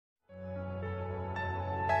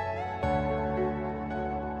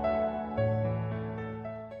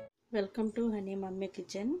Welcome to honey mummy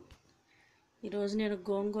kitchen. ఈరోజు నేను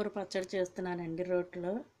గోంగూర పచ్చడి చేస్తున్నానండి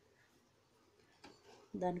రోట్లో.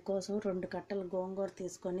 దానికోసం 2 కట్టలు గోంగూర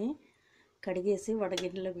తీసుకొని కడిగేసి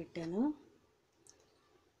వడగిన్నెలో పెట్టాను.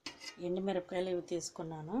 ఎండుమిరపకాయలు ఇవి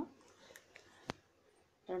తీసుకున్నాను.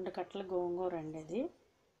 2 కట్టల గోంగూర అండి అది.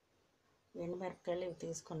 ఎండుమిరపకాయలు ఇవి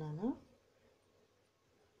తీసుకున్నాను.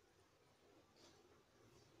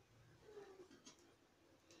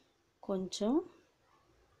 కొంచెం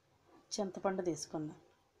చింతపండు తీసుకున్నాను.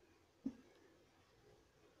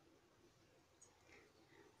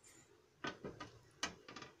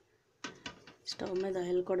 స్టవ్ మీద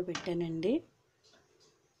ఆయిల్ కూడా పెట్టానండి.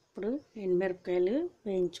 ఇప్పుడు ఎండుమిరపకాయలు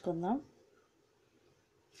వేయించుకుందాం.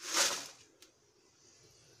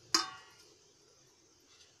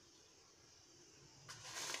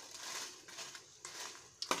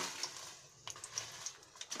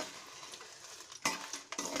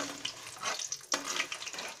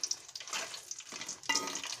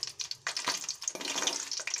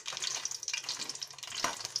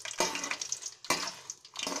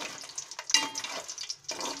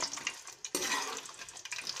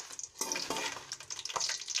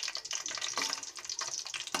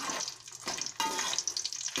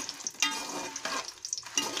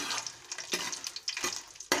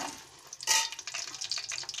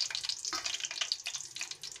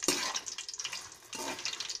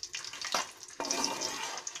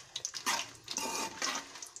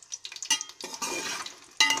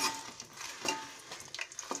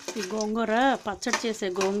 ఈ గోంగూర పచ్చడి చేసే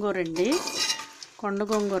గోంగూర అండి, కొండ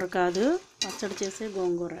గోంగూర కాదు, పచ్చడి చేసే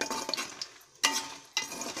గోంగూర.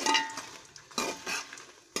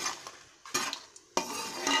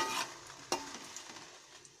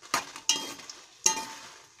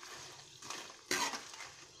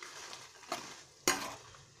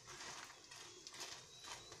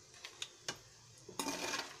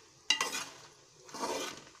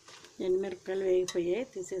 ఎండుమిరపకాయలు వేగిపోయాయి,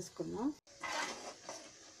 తీసేసుకున్నాం.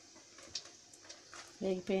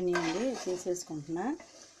 వేగిపోయినాయండి, తీసేసుకుంటున్నా.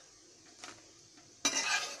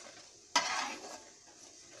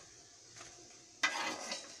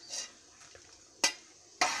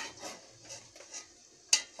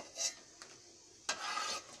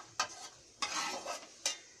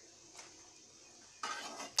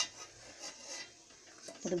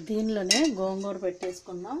 ఇప్పుడు దీనిలోనే గోంగూర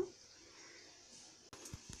పెట్టేసుకుందాం.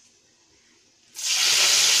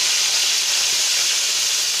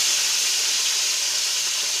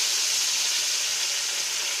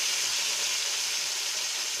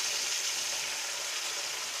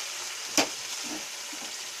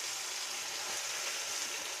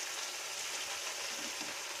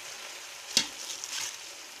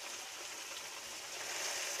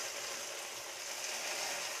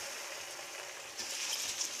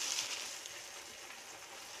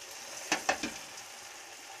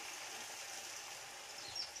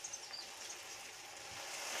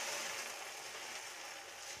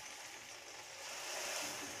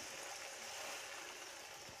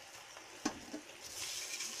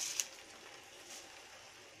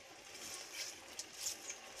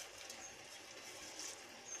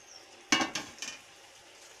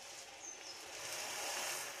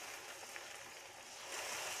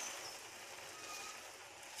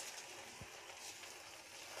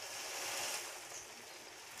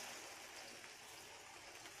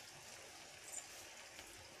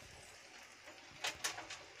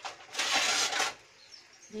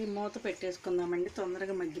 ఈ మూత పెట్టేసుకుందామండి,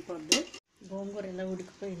 తొందరగా మగ్గిపోద్ది. గోంగూర ఇలా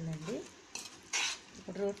ఉడికిపోయిందండి.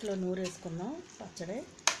 ఇప్పుడు రోట్లో నూరేసుకుందాం పచ్చడి.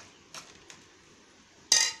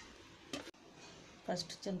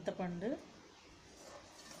 ఫస్ట్ చింతపండు,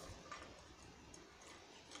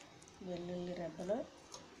 వెల్లుల్లి రెబ్బలు,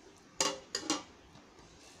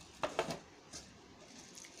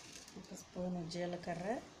 ఒక స్పూను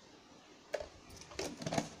జీలకర్ర,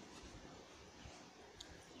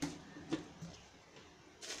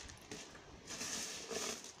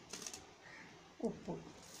 ఉప్పు,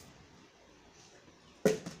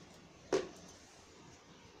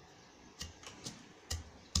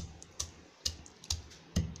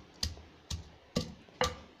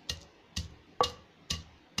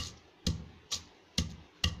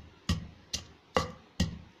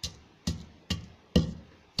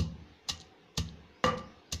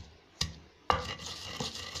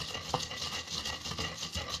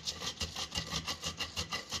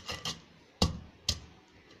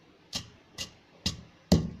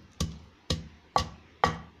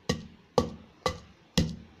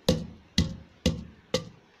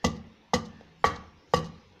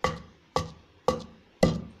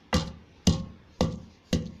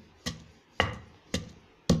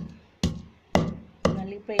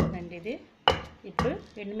 నలిగిపోయిందండి ఇది. ఇప్పుడు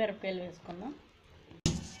ఎండుమిరపకాయలు వేసుకుందాం.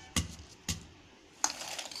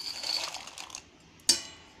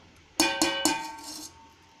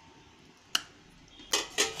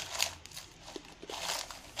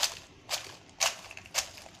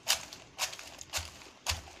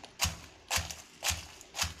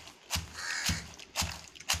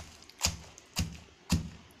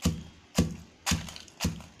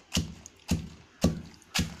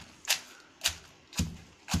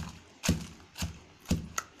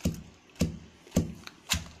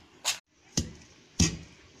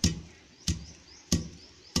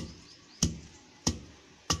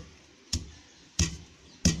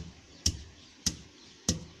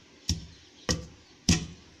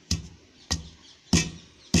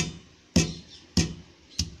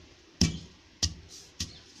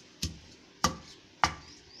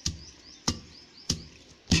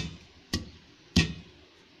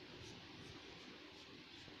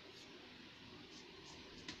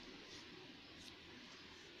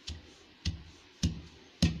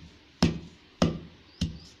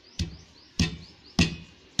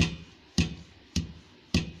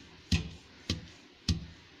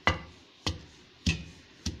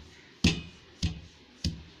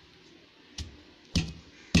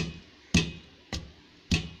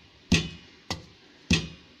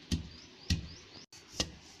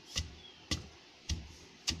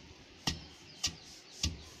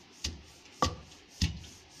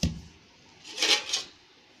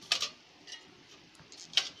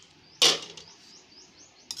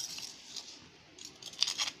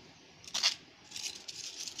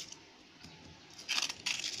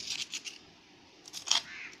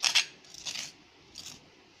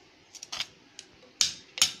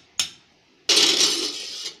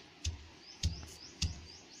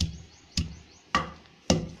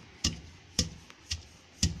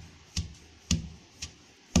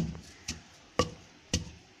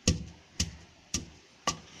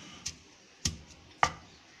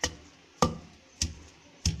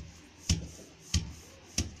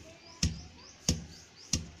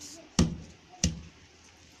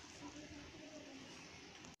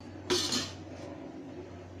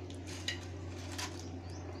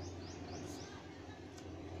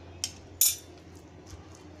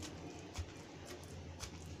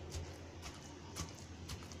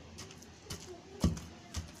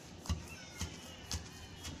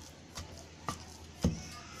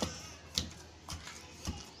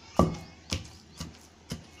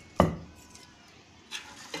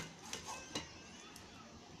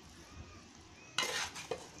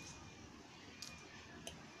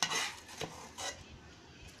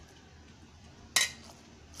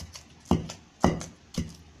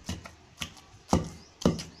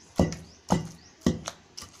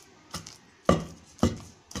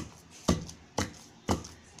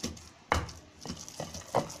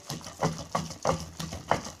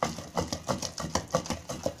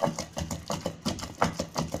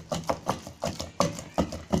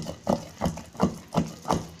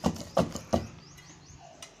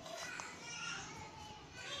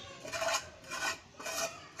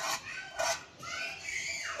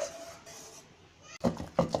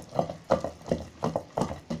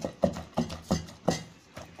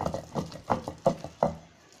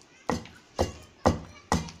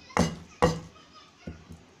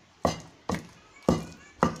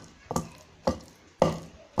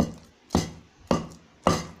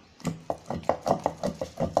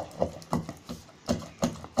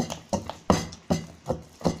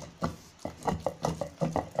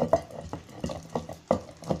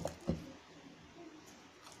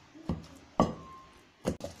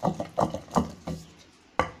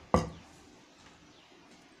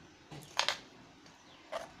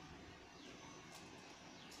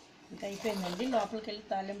 ఇంకా అయిపోయిందండి. లోపలికి వెళ్ళి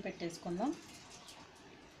తాలింపు పెట్టేసుకుందాం.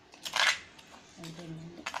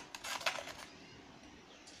 అయిపోయిందండి.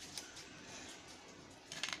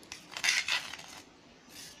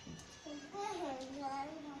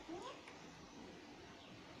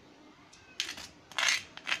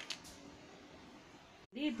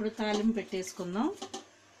 ఇప్పుడు తాలింపు పెట్టేసుకుందాం.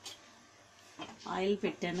 ఆయిల్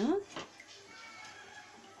పెట్టాను.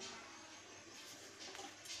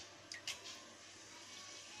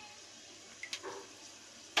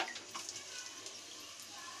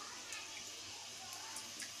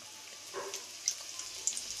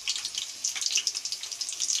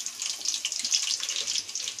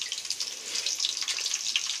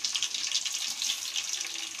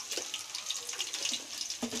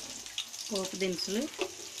 పోపు దినుసులు,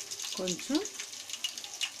 కొంచెం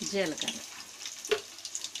జీలకర్ర,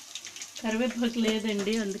 కరివేపాకు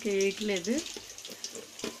లేదండి అందుకే వేయట్లేదు.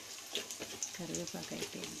 కరివేపాకు కరివేపాకు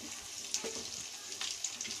అయిపోయింది.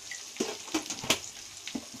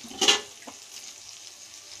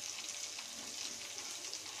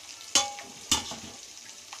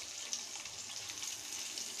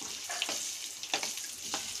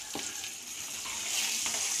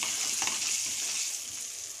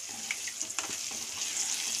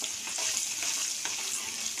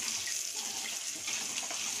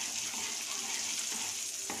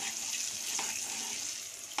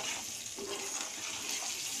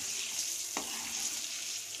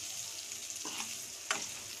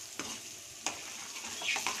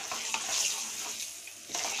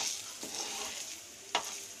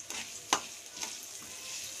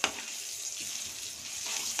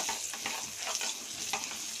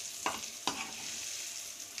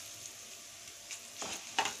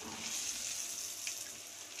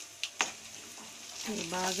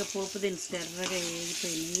 బాగా పోపు దినుసులు ఎర్రగా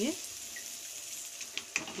వేగిపోయినాయి.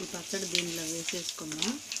 ఈ పచ్చడి దీనిలో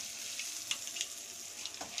వేసేసుకుందాం.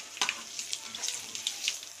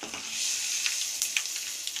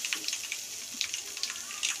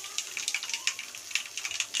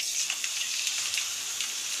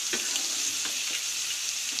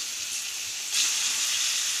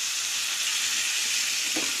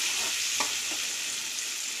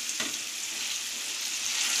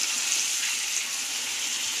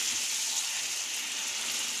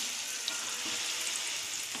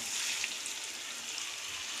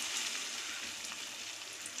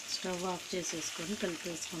 స్టవ్ ఆఫ్ చేసేసుకొని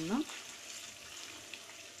కలిపేసుకుందాం.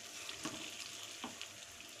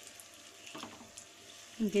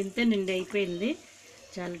 ఇంకెంతే నిండి అయిపోయింది.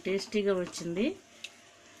 చాలా టేస్టీగా వచ్చింది.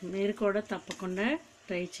 మీరు కూడా తప్పకుండా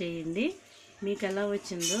ట్రై చేయండి. మీకు ఎలా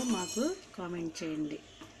వచ్చిందో మాకు కామెంట్ చేయండి.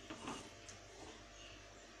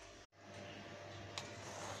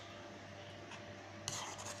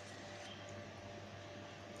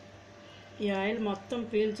 ఈ ఆయిల్ మొత్తం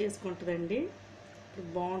పీల్ చేసుకుంటుందండి.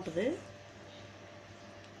 బాగుంటుంది.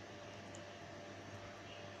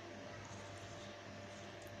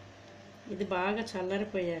 ఇది బాగా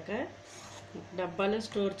చల్లారిపోయాక డబ్బాలో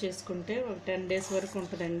స్టోర్ చేసుకుంటే ఒక 10 days వరకు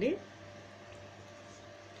ఉంటుందండి.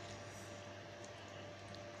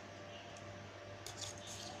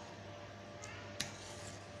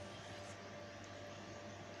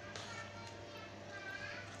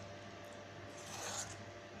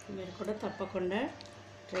 మీరు కూడా తప్పకుండా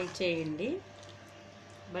ట్రై చేయండి.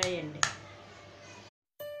 బాయ్ అండి.